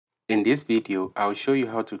In this video, I'll show you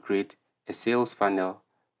how to create a sales funnel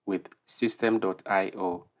with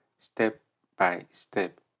Systeme.io step by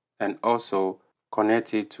step, and also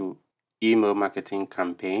connect it to email marketing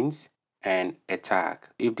campaigns and a tag.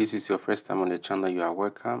 If this is your first time on the channel, you are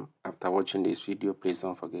welcome. After watching this video, please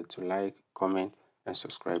don't forget to like, comment, and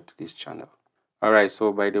subscribe to this channel. Alright,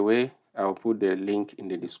 so by the way, I'll put the link in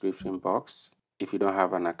the description box. If you don't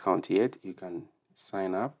have an account yet, you can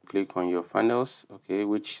sign up. Click on your funnels, okay,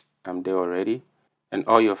 which I'm there already. And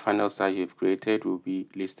all your funnels that you've created will be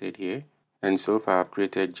listed here. And so far, I've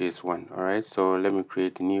created just one. Alright, so let me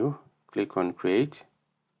create new. Click on create.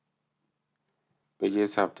 We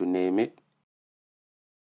just have to name it.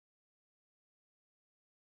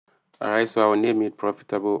 Alright, so I will name it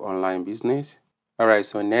Profitable Online Business. Alright,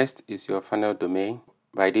 so next is your funnel domain.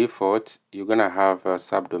 By default, you're going to have a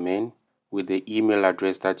subdomain with the email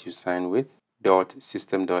address that you sign with,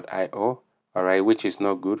 .systeme.io, alright, which is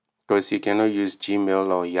not good because you cannot use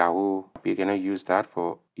Gmail or Yahoo. You cannot use that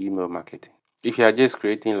for email marketing. If you are just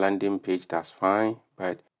creating landing page, that's fine,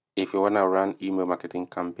 but if you want to run email marketing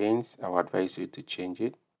campaigns, I would advise you to change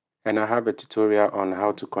it. And I have a tutorial on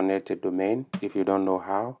how to connect a domain. If you don't know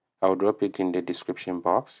how, I'll drop it in the description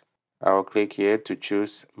box. I'll click here to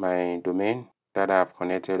choose my domain that I've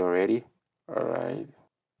connected already.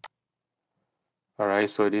 Alright,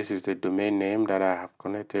 so this is the domain name that I have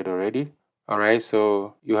connected already. Alright,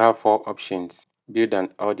 so you have 4 options: build an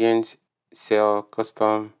audience, sell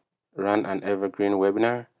custom, run an evergreen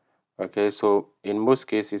webinar. Okay, so in most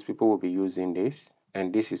cases, people will be using this,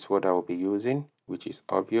 and this is what I will be using, which is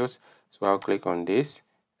obvious. So I'll click on this,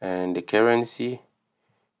 and the currency,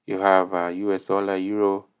 you have US dollar,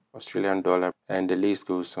 euro, Australian dollar, and the list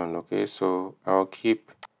goes on. Okay, so I'll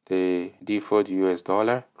keep the default US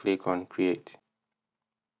dollar. Click on create.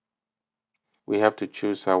 We have to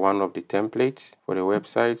choose one of the templates for the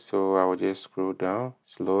website, so I will just scroll down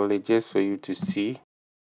slowly just for you to see.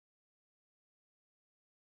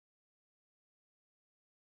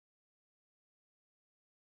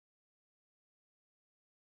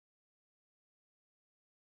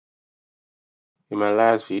 In my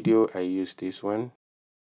last video, I used this one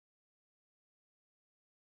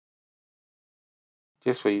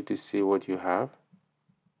just for you to see what you have.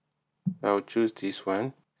 I'll choose this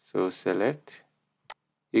one, so select.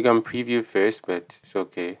 You can preview first, but it's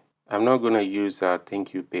okay. I'm not going to use a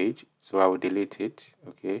thank you page, so I will delete it.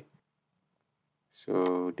 Okay,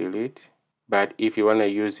 so delete. But if you want to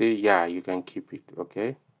use it, yeah, you can keep it.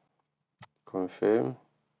 Okay, confirm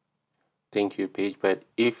thank you page. But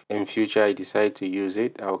if in future I decide to use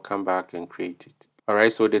it, I'll come back and create it.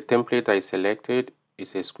 Alright, so the template I selected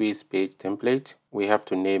is a squeeze page template. We have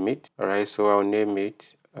to name it. Alright, so I'll name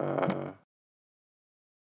it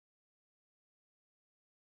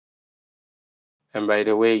and by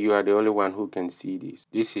the way, you are the only one who can see this.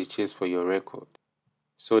 This is just for your record.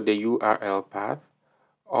 So the URL path,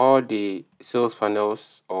 all the sales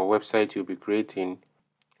funnels or website you'll be creating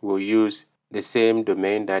will use the same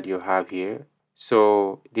domain that you have here.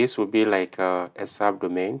 So this will be like a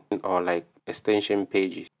subdomain or like extension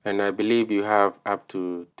pages. And I believe you have up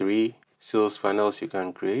to 3 sales funnels you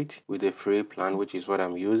can create with a free plan, which is what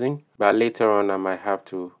I'm using. But later on, I might have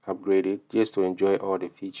to upgrade it just to enjoy all the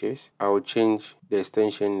features. I will change the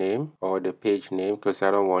extension name or the page name because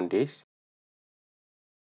I don't want this.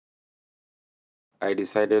 I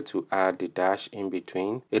decided to add the dash in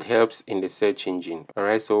between. It helps in the search engine.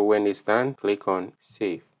 Alright, so when it's done, click on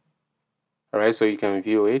save. Alright, so you can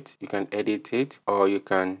view it, you can edit it, or you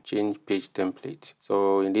can change page template.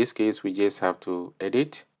 So in this case, we just have to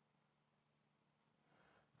edit.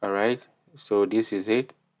 Alright, so this is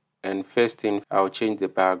it. And first thing, I'll change the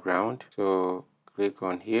background. So click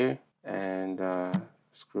on here and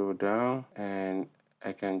scroll down, and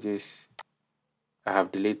I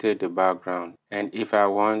have deleted the background. And if I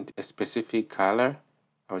want a specific color,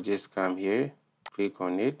 I'll just come here, click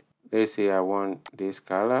on it. Let's say I want this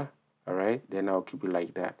color. Alright, then I'll keep it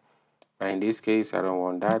like that. But in this case, I don't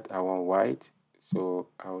want that. I want white. So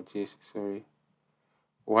I'll just,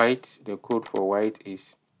 white, the code for white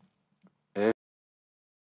is F.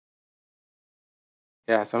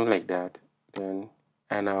 Yeah, something like that. Then,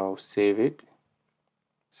 and I'll save it.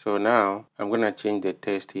 So now I'm going to change the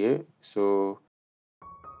text here. So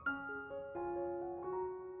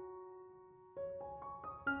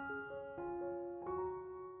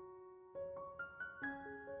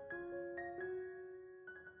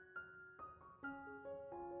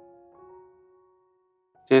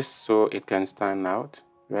just so it can stand out,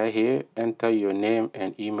 right here, enter your name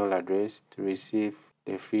and email address to receive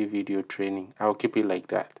the free video training. I'll keep it like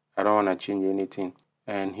that. I don't want to change anything.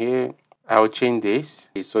 And here I'll change this.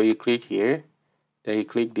 So you click here, then you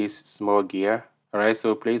click this small gear. Alright,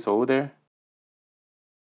 so placeholder.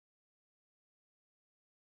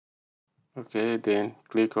 Okay, then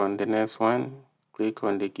click on the next one, click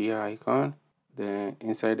on the gear icon, then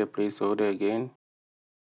inside the placeholder again.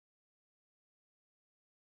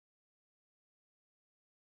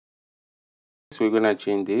 So we're gonna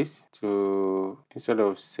change this to, instead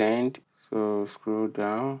of send, so scroll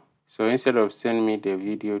down. So instead of send me the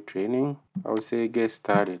video training, I will say get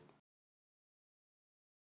started.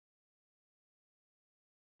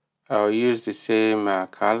 I'll use the same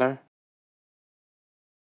color.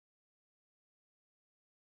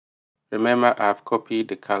 Remember, I've copied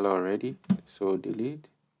the color already, so delete,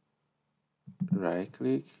 right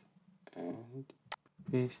click, and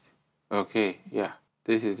paste. Okay, yeah,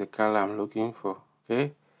 this is the color I'm looking for.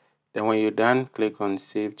 Okay, then when you're done, click on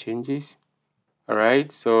Save Changes.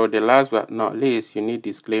 Alright, so the last but not least, you need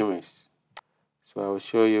disclaimers. So I will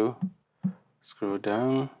show you. Scroll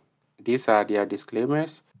down. These are their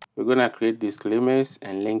disclaimers. We're going to create disclaimers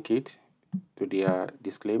and link it to their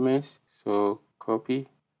disclaimers. So copy.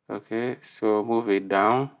 Okay, so move it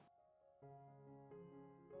down.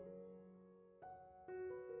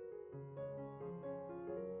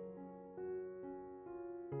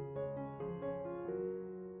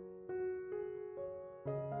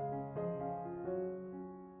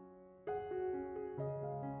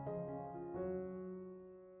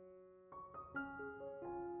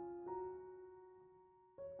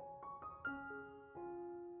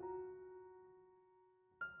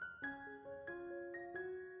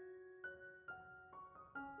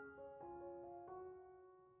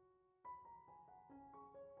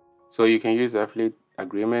 So you can use affiliate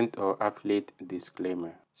agreement or affiliate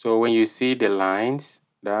disclaimer. So when you see the lines,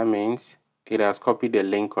 that means it has copied the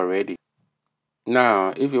link already.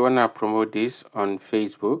 Now, if you want to promote this on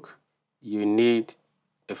Facebook, you need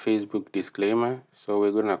a Facebook disclaimer. So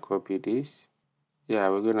we're going to copy this. Yeah,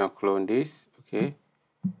 we're going to clone this. Okay.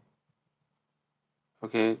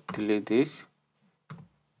 Okay, delete this.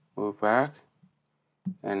 Move back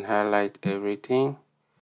and highlight everything.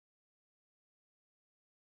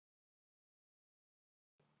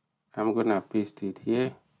 I'm going to paste it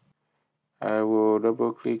here. I will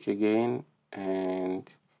double click again, and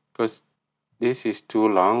because this is too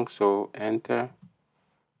long, so enter.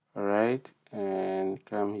 All right, and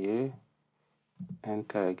come here,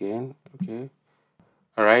 enter again. Okay.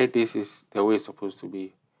 All right, this is the way it's supposed to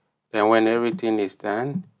be. Then when everything is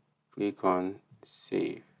done, click on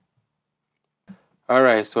save. All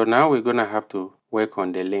right, so now we're gonna have to work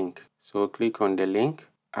on the link. So click on the link,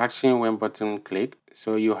 action when button click.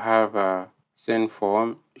 So you have a send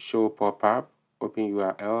form, show pop-up, open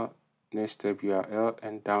URL, next step URL,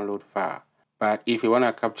 and download file. But if you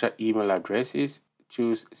wanna capture email addresses,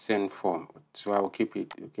 choose send form. So I will keep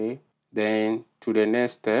it, okay? Then to the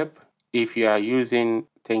next step, if you are using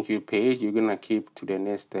thank you page, you're gonna keep to the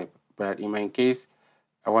next step. But in my case,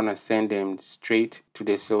 I wanna send them straight to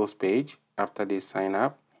the sales page after they sign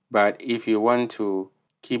up. But if you want to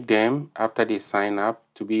keep them after they sign up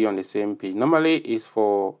to be on the same page, normally it's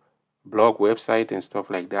for blog website and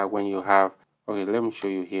stuff like that. When you have, okay, let me show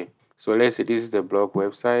you here. So let's say this is the blog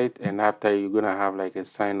website, and after you're gonna have like a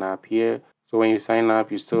sign up here. So when you sign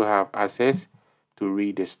up, you still have access to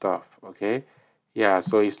read the stuff. Okay, yeah,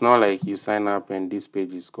 so it's not like you sign up and this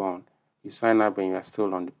page is gone. You sign up and you are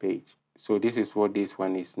still on the page. So this is what this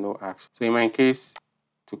one is, no action. So in my case,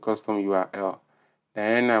 to custom URL,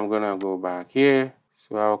 then I'm gonna go back here.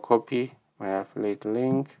 So I'll copy my affiliate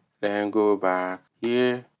link, then go back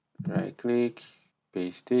here, right click,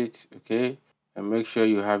 paste it. Okay, and make sure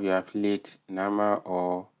you have your affiliate number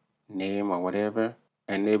or name or whatever.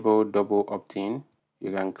 Enable double opt-in.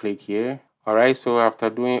 You can click here. All right, so after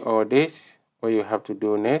doing all this, what you have to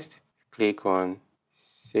do next, click on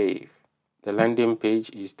save. The landing page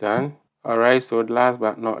is done. All right, so last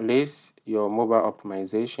but not least, your mobile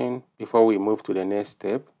optimization before we move to the next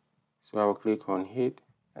step. So I will click on it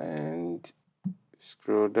and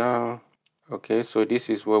scroll down. Okay, so this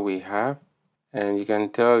is what we have, and you can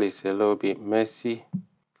tell it's a little bit messy.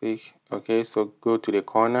 Click, okay, so go to the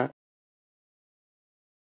corner,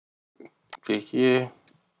 click here.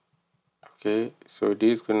 Okay, so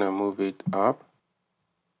this is gonna move it up.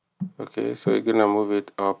 Okay, so you're gonna move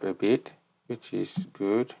it up a bit, which is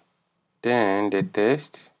good. Then the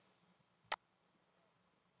text,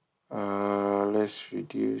 let's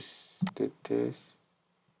reduce the text.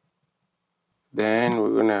 Then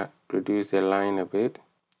we're gonna reduce the line a bit.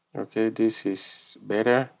 Okay, this is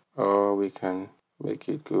better, or we can make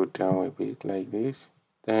it go down a bit like this.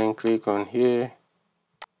 Then click on here,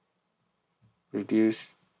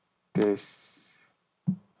 reduce this.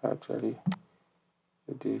 Actually,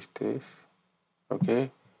 this.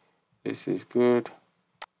 Okay, this is good.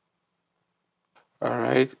 All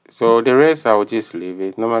right, so the rest I'll just leave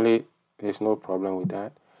it. Normally, there's no problem with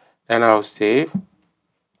that. And I'll save.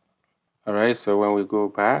 All right, so when we go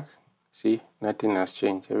back, see, nothing has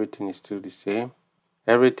changed. Everything is still the same.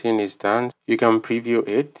 Everything is done. You can preview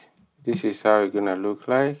it. This is how it's gonna look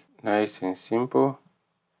like. Nice and simple.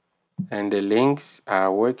 And the links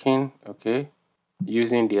are working, okay?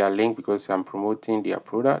 Using their link because I'm promoting their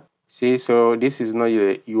product. See, so this is not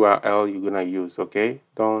the URL you're gonna use, okay?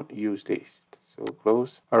 Don't use this. So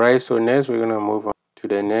close. All right, so next we're gonna move on to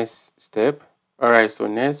the next step. All right, so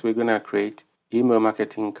next we're gonna create email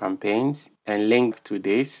marketing campaigns and link to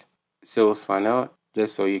this sales funnel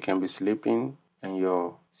just so you can be sleeping and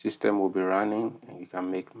your system will be running and you can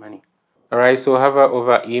make money. All right, so hover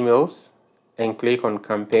over emails and click on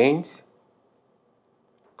campaigns.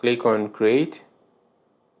 Click on create.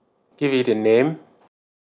 Give it a name.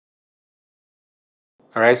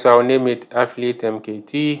 All right, so I'll name it Affiliate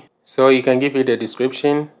MKT. So you can give it a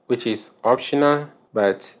description, which is optional,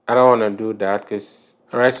 but I don't want to do that because,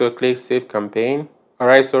 all right, so click save campaign. All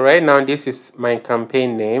right, so right now this is my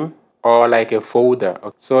campaign name or like a folder.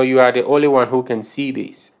 So you are the only one who can see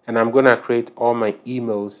this, and I'm going to create all my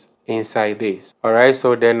emails inside this. All right,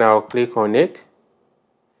 so then I'll click on it.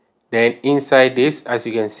 Then inside this, as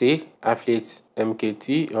you can see, Affiliate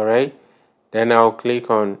MKT, all right. Then I'll click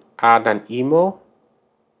on add an email.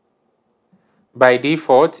 By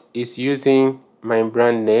default, it's using my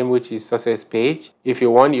brand name, which is Success Page. If you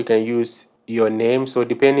want, you can use your name. So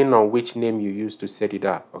depending on which name you use to set it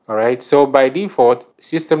up. All right. So by default,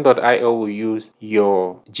 System.io will use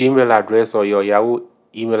your Gmail address or your Yahoo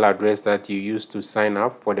email address that you use to sign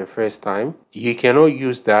up for the first time. You cannot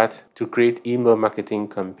use that to create email marketing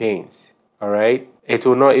campaigns. All right. It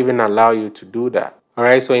will not even allow you to do that. All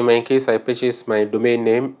right. So in my case, I purchased my domain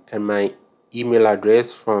name and my email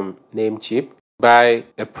address from Namecheap by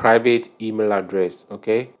a private email address.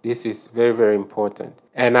 Okay, this is very, very important,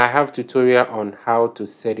 and I have tutorial on how to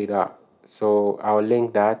set it up, so I'll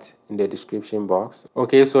link that in the description box.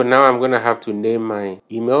 Okay, so now I'm gonna have to name my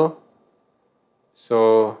email.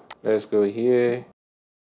 So let's go here.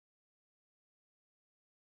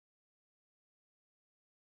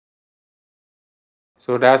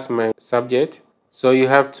 So that's my subject. So you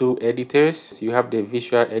have two editors. You have the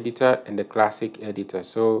visual editor and the classic editor.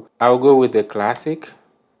 So I'll go with the classic.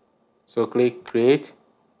 So click create.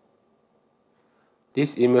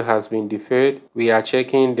 This email has been deferred. We are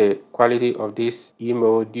checking the quality of this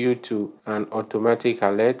email due to an automatic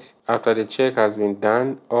alert. After the check has been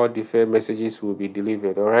done, all deferred messages will be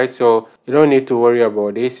delivered. All right, so you don't need to worry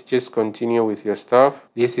about this. Just continue with your stuff.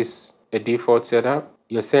 This is a default setup.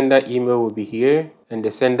 Your sender email will be here and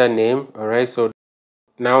the sender name. All right, so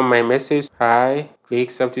now my message, hi,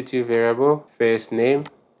 click substitute variable, first name.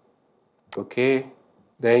 Okay,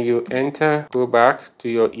 then you enter, go back to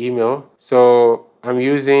your email. So I'm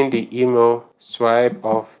using the email swipe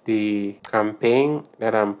of the campaign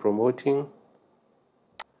that I'm promoting.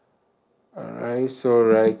 All right, so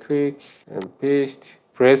right click and paste.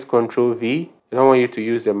 Press Ctrl V. I don't want you to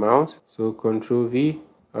use the mouse, so Ctrl V.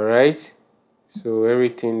 All right, so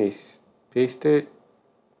everything is pasted.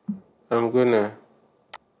 I'm gonna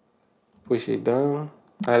push it down,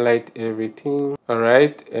 highlight everything. All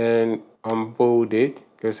right, and unbold it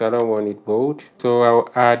because I don't want it bold. So I'll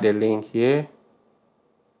add the link here.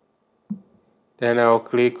 Then I'll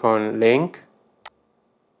click on link.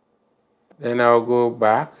 Then I'll go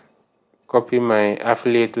back, copy my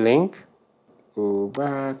affiliate link, go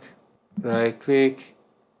back, right click,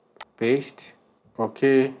 paste.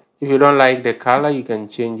 Okay. If you don't like the color, you can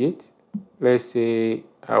change it. Let's say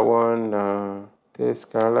I want this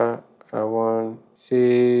color. I want,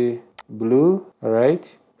 say, blue. All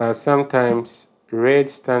right. But sometimes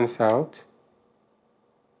red stands out.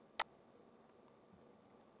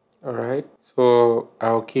 All right. So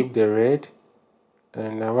I'll keep the red,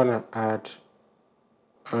 and I want to add.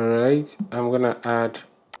 All right. I'm going to add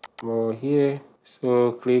more here.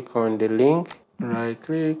 So click on the link, right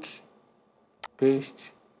click,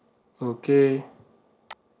 paste. Okay.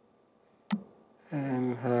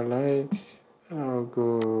 And highlight. I'll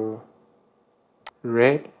go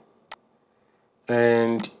red,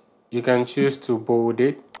 and you can choose to bold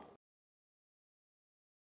it.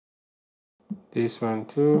 This one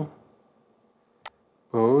too,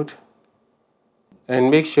 bold.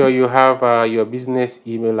 And make sure you have your business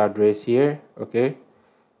email address here, okay,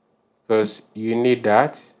 because you need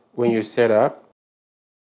that when you set up.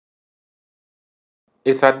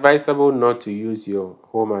 It's advisable not to use your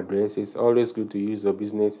home address. It's always good to use your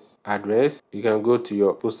business address. You can go to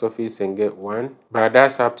your post office and get one, but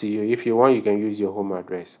that's up to you. If you want, you can use your home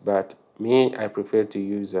address, but me, I prefer to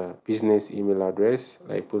use a business email address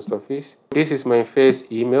like post office. This is my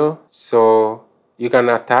first email, so you can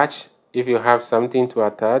attach if you have something to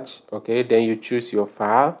attach. Okay, then you choose your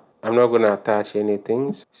file. I'm not going to attach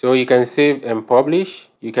anything. So you can save and publish.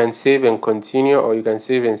 You can save and continue, or you can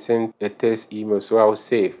save and send a test email. So I'll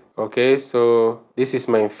save. Okay, so this is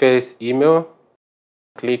my first email.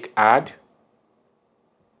 Click add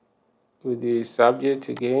with the subject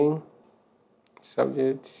again.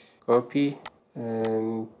 Subject, copy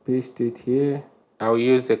and paste it here. I'll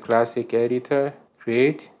use the classic editor,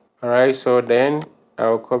 create. Alright, so then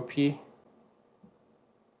I'll copy.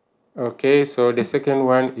 Okay, so the second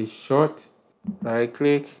one is short. Right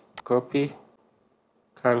click, copy,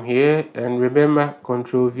 come here, and remember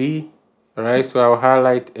Control V. Alright, so I'll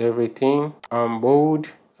highlight everything on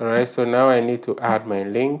bold. Alright, so now I need to add my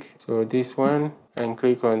link. So this one, and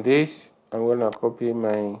click on this. I'm gonna copy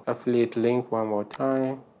my affiliate link one more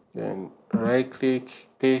time. Then right click,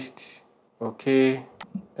 paste. Okay,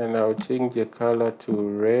 and I'll change the color to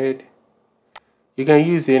red. You can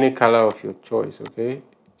use any color of your choice, okay?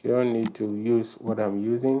 You don't need to use what I'm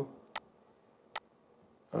using.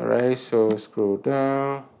 Alright, so scroll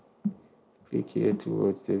down, click here to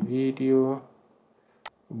watch the video,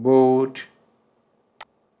 bold,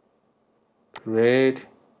 red,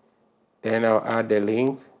 then I'll add the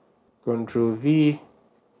link, Control V,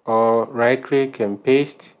 or right click and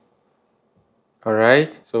paste.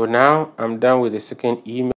 Alright, so now I'm done with the second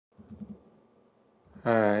email.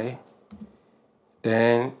 Hi,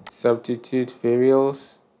 then substitute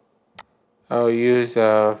variables. I'll use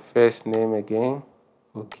first name again.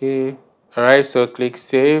 Okay. Alright, so click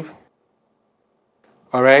save.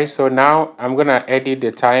 Alright, so now I'm gonna edit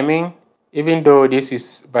the timing. Even though this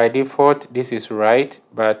is by default, this is right,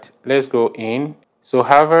 but let's go in. So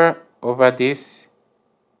hover over this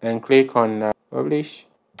and click on publish.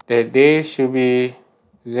 The day should be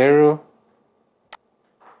 0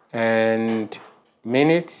 and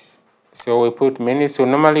minutes. So we put minutes. So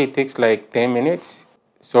normally it takes like 10 minutes.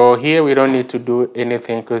 So here we don't need to do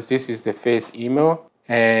anything because this is the first email,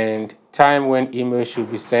 and time when email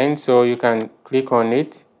should be sent. So you can click on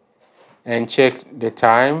it and check the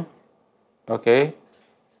time. Okay,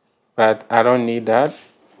 but I don't need that.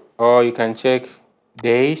 Or you can check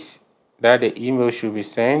days that the email should be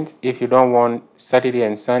sent. If you don't want Saturday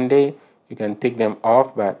and Sunday, you can take them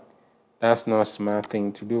off, but that's not a smart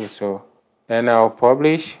thing to do. So then I'll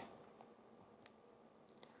publish.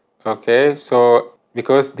 Okay, so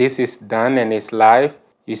because this is done and it's live,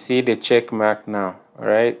 you see the check mark now. All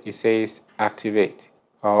right, it says activate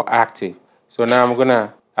or active. So now I'm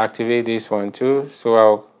gonna activate this one too. So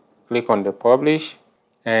I'll click on the publish,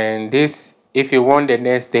 and this, if you want the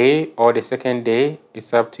next day or the second day,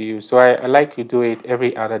 it's up to you. So I like to do it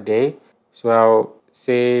every other day. So I'll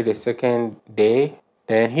say the second day.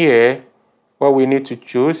 Then here, what we need to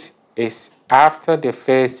choose is after the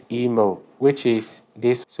first email, which is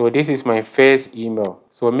this. So this is my first email.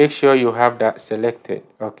 So make sure you have that selected.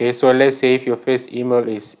 Okay, so let's say if your first email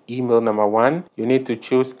is email number 1, you need to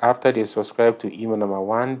choose after they subscribe to email number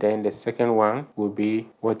 1, then the second one will be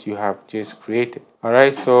what you have just created. All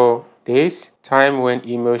right, so this time when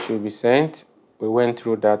email should be sent, we went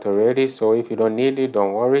through that already. So if you don't need it,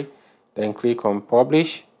 don't worry. Then click on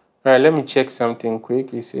publish. All right, let me check something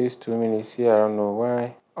quick. It says 2 minutes here. I don't know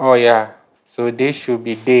why. Oh, yeah. So this should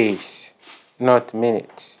be days, not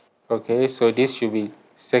minutes. Okay, so this should be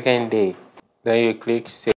second day. Then you click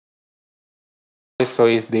save. So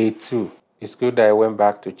it's day 2. It's good that I went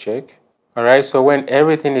back to check. All right, so when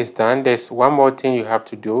everything is done, there's one more thing you have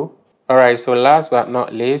to do. All right, so last but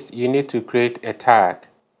not least, you need to create a tag.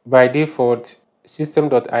 By default,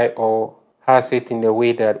 System.io has it in a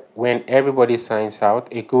way that when everybody signs out,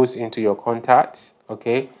 it goes into your contacts,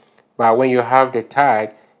 okay? But when you have the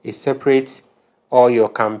tag, it separates all your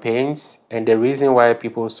campaigns and the reason why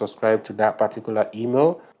people subscribe to that particular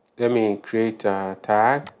email. Let me create a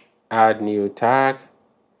tag, add new tag,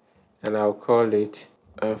 and I'll call it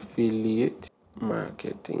affiliate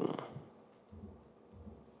marketing.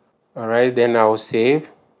 All right, then I'll save.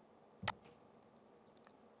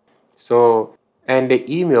 So, and the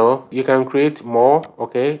email, you can create more,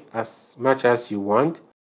 okay, as much as you want.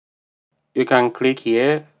 You can click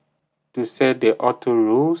here to set the auto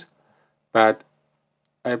rules, but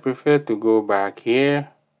I prefer to go back here,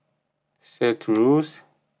 set rules,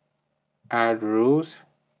 add rules,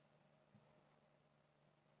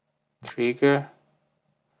 trigger,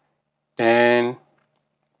 then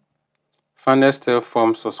funnel step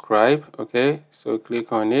form subscribe. Okay, so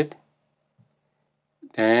click on it,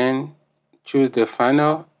 then choose the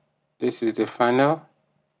funnel. This is the funnel,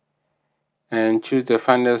 and choose the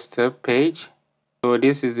funnel step page. So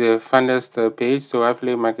this is the funnel step page, so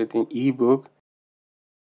affiliate marketing ebook,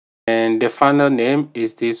 and the funnel name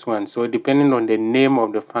is this one. So depending on the name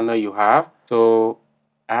of the funnel you have, so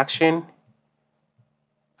action,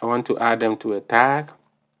 I want to add them to a tag.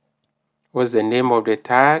 What's the name of the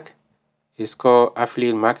tag? It's called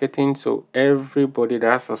affiliate marketing. So everybody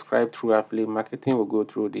that subscribed through affiliate marketing will go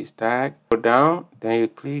through this tag. Go down, then you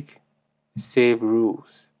click save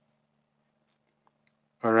rules.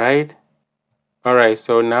 All right,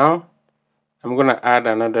 so now I'm gonna add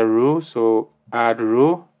another rule. So add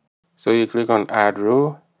rule. So you click on add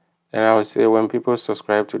rule, and I will say when people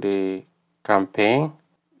subscribe to the campaign.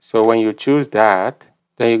 So when you choose that,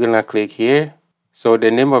 then you're gonna click here. So the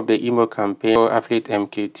name of the email campaign is affiliate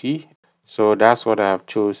MQT. So that's what I've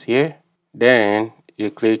chose here. Then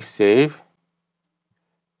you click save.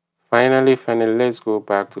 Finally, let's go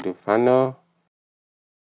back to the funnel.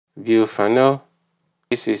 View funnel.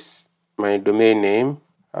 This is my domain name.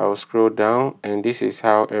 I'll scroll down, and this is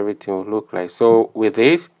how everything will look like. So with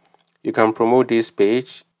this, you can promote this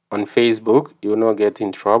page on Facebook. You will not get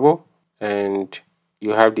in trouble, and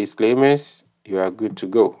you have disclaimers. You are good to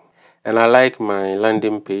go. And I like my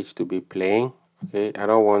landing page to be playing. Okay, I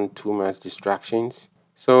don't want too much distractions.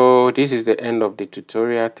 So this is the end of the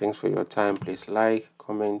tutorial. Thanks for your time. Please like,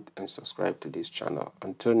 comment, and subscribe to this channel.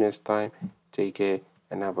 Until next time, take care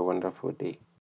and have a wonderful day.